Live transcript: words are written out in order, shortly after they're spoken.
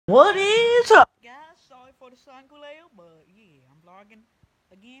What is up, guys? Sorry for the sun glare, but yeah, I'm vlogging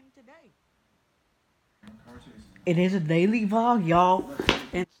again today. It is a daily vlog, y'all.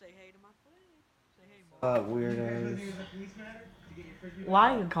 And say hey to my friends. Say hey, Mark. Weirdos.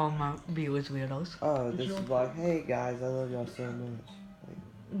 Why you call my viewers weirdos? Oh, this is like, hey guys, I love y'all so much.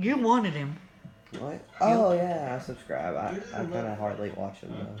 You wanted him. Like, what? Oh yeah, I subscribe. I kind of hardly watch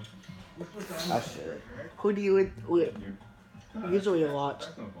them though. I should. Who do you usually watch?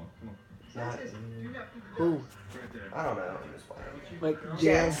 Not, Who? I don't know. I'm just playing. Like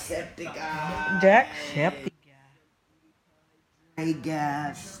Jacksepticeye. Jacksepticeye. Hey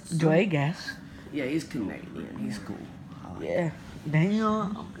guys. Dre Gas. Yeah, he's Canadian. He's cool. Yeah.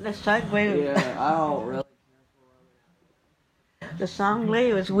 Daniel, the sun glare. Yeah, I don't really. The sun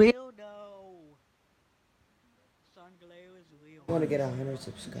glare is real though. Sun glare is real. I want to get 100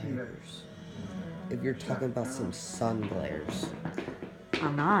 subscribers. If you're talking about some sun glares.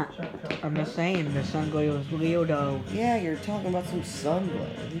 I'm not. I'm just saying the sun glare is real though. Yeah, you're talking about some sun glare.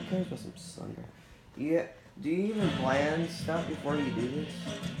 Who cares about some sun glare? Yeah. Do you even plan stuff before you do this?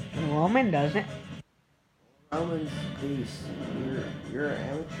 Woman doesn't. Romans, please. You're an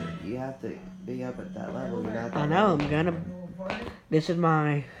amateur. You have to be up at that level. You're not that I know. level. I'm gonna. This is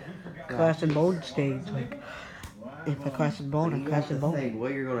my class and bold stage. Like, if I class and bold, I'm class and bold. Think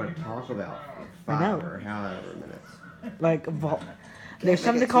what you're gonna talk about for I know. 5 or however minutes. Like, there's Can't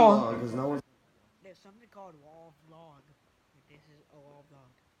something make it too called. long, 'cause no one's There's something called wall vlog. This is a wall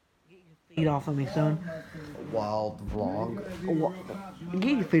vlog. Get your feet off of me, son. wild vlog.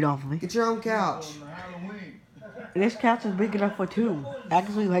 Get your feet off of me. Get your own couch. This couch is big enough for two.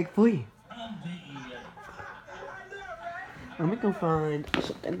 Actually, like three. Let me go find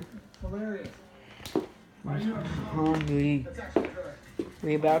something. I'm hungry.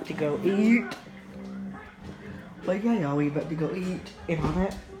 We about to go eat. But yeah, y'all, we about to go eat and all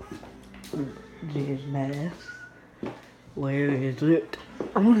that. This mess. Where is it?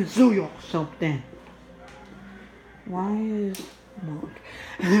 I want to show y'all something. Why is Mark?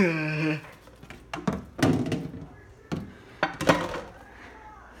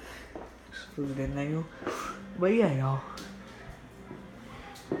 Food in there. But yeah, y'all.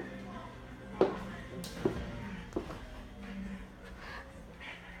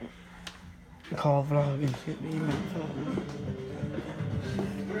 Call vlog and shit me in my phone.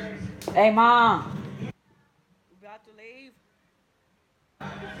 Hey, Mom! We about to leave?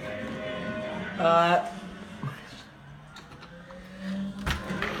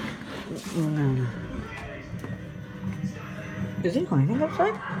 No. Is it raining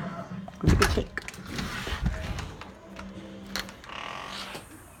outside? Let's go check.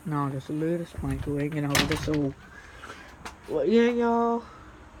 No, there's a little sprinkling over the soul. Well, yeah, y'all.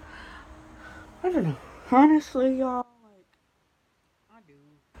 I don't know. Honestly, y'all, like, I do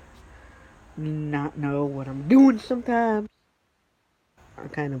not know what I'm doing sometimes. I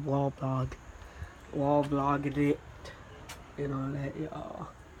kind of wall vlogging it, and all that, y'all.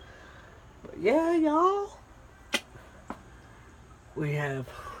 But yeah, y'all. We have,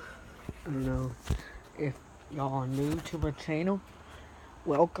 I don't know, if y'all are new to my channel,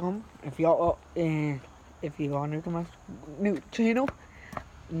 welcome. If y'all are, if you are new to my channel,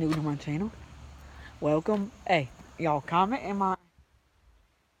 welcome. Hey, y'all comment in my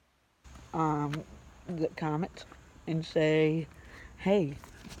the comments and say, hey,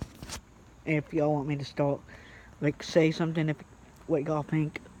 if y'all want me to start, like, say something if what y'all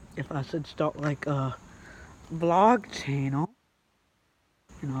think if I should start like a vlog channel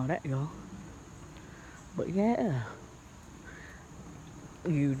and all that, y'all. But yeah,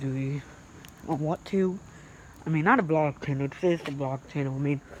 you do want to. I mean, not a vlog channel. This is the vlog channel. I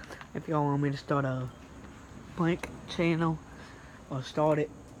mean, if y'all want me to start a prank channel or start it,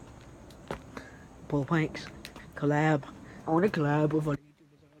 pull pranks, collab. I want to collab with other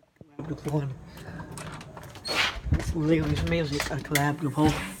YouTubers. I collab with one. It's lyrics music. I collab with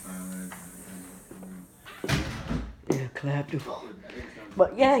both. Yeah, collab with both.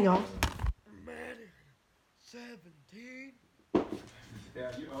 But yeah, y'all. Madden 17.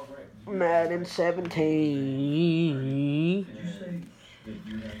 Madden 17. Did you say that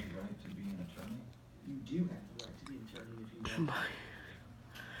you have the right to be an attorney? You do have the right to be an attorney if you want.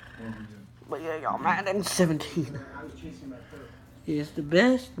 But yeah, y'all, Madden 17 I was chasing my third. is the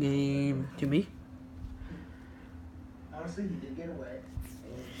best game to me. Honestly, he did get away.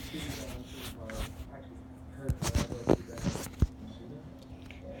 And he did go on to actually hurt the way to that.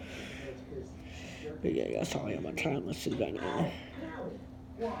 But yeah, y'all, sorry, I'm trying to see right now.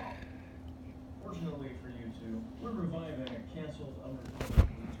 Wow. Fortunately for you two, we're reviving a canceled unrecorded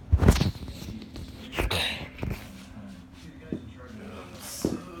YouTube. You guys in charge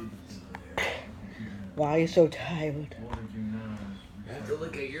of Why are you so tired? What we do now is I have to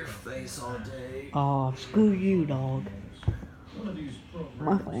look at your face all day. Oh, screw you, dog. one of these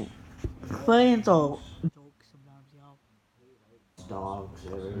My programs. friends are jokes sometimes, y'all. Dogs,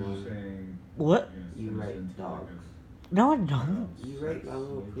 everyone. What? You rate dogs. No, I don't. You rate my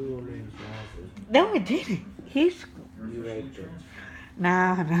little poodle named Jazzy. No, I didn't. He's You rate them.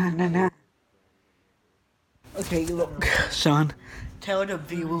 nah. Okay, look, son. Tell the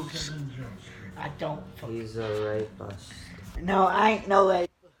viewers I don't. He's a rapist. No, I ain't no way.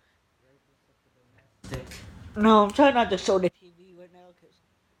 Stick. No, I'm trying not to show the TV right now because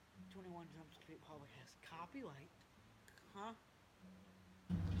 21 Jump Street probably has copyright. Huh?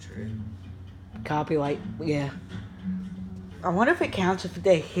 True. Copyright, yeah. I wonder if it counts if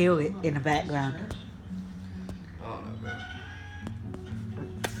they hear it in the background. I don't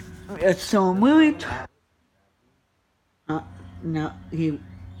know, bro. So I'm really. No,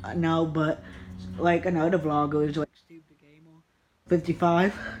 no, but like another vlogger is like Steve the Gamer,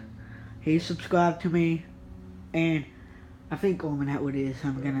 55. He subscribed to me, and I think that what it is.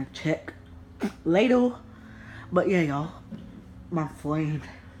 I'm gonna check later. But yeah, y'all, my friend.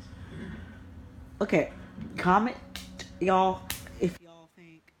 Okay, comment, y'all, if y'all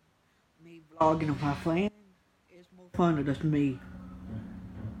think me vlogging with my friend is more fun or just me.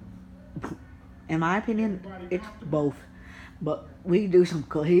 In my opinion, it's both. But we do some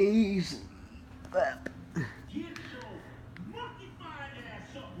crazy crap.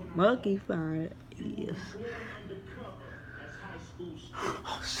 Monkey fire, yes.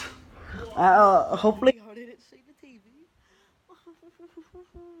 Hopefully y'all didn't see the TV.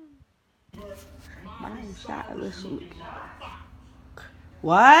 My name's Silas.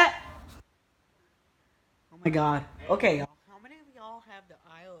 What? Oh my god. Okay, y'all. How many of y'all have the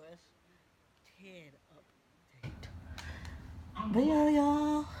iOS 10 update? But yeah,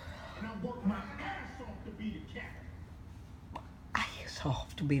 y'all. I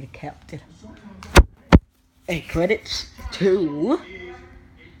have to be the captain. Hey, credits to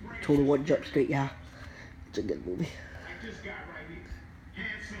Total One Jump Street, yeah. It's a good movie. Like this guy right here.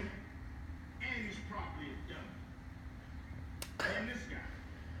 Handsome, and he's probably a dummy. And this guy.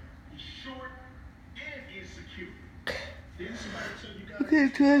 He's short and insecure. Didn't somebody tell you guys? Okay,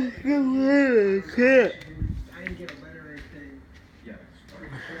 try to go away. I can't. I didn't get a letter or anything. Yeah.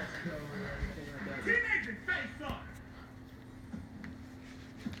 Teenager face up!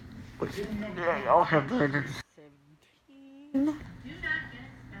 Yeah, y'all have better 17.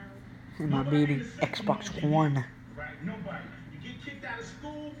 And I beating Xbox One. Right? Nobody. You get kicked out of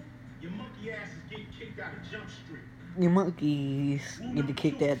school, your monkey ass is getting kicked out of Jump Street. You monkeys get to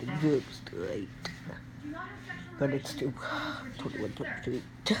kick that at Jump Street. But it's too 21 Jump Street.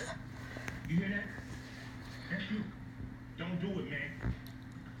 You hear that? That's you. Don't do it, man.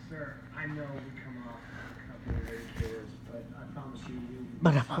 Sir, I know we come off a couple of ridiculous, but I promise you.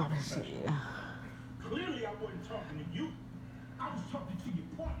 But I promise you. Clearly, I wasn't talking to you. I was talking to your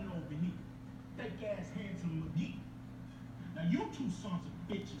partner over here. Fake ass handsome McGee. Now, you two sons of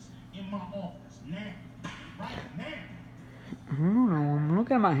bitches in my office now. Right now. I don't know. I'm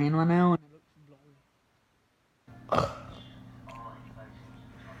looking at my hand right now and it looks blowy.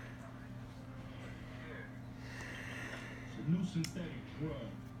 It's a new synthetic drug.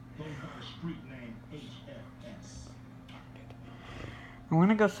 Goes by the street name HFS. I want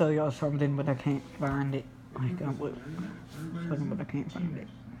to go show y'all something, but I can't find it. Like, I'm something, but I can't find it.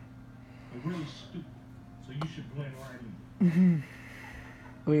 They're really stupid, so you should blend right in.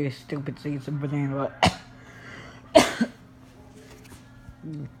 Really stupid season, but anyway.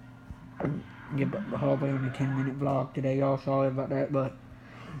 Yeah, but hardly only 10-minute vlog today, y'all. Sorry about that, but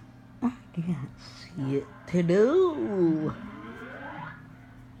I can't see it to do.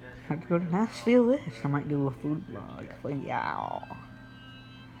 I have to go to Nashville this. I might do a food vlog for y'all.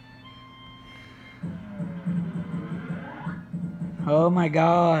 Oh my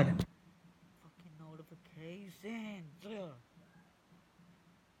god. Fucking notifications.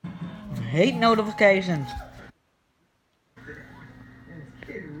 I hate notifications.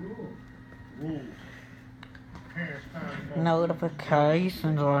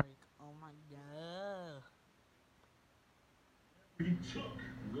 Notifications like, oh my god.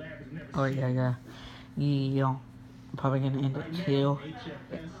 Oh yeah. Yeah. I'm probably gonna end it here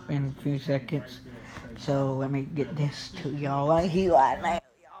in a few seconds. So let me get this to y'all right here right now,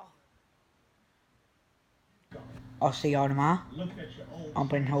 y'all. I'll see y'all tomorrow. On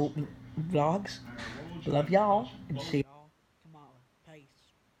Open Hope Vlogs. Love y'all and see y'all tomorrow.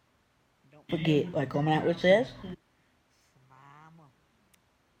 Peace. Don't forget, like on that what says.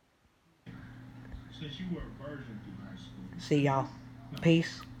 Since you were a virgin through high school. See y'all.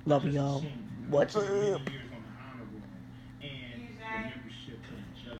 Peace. Love y'all. What's up?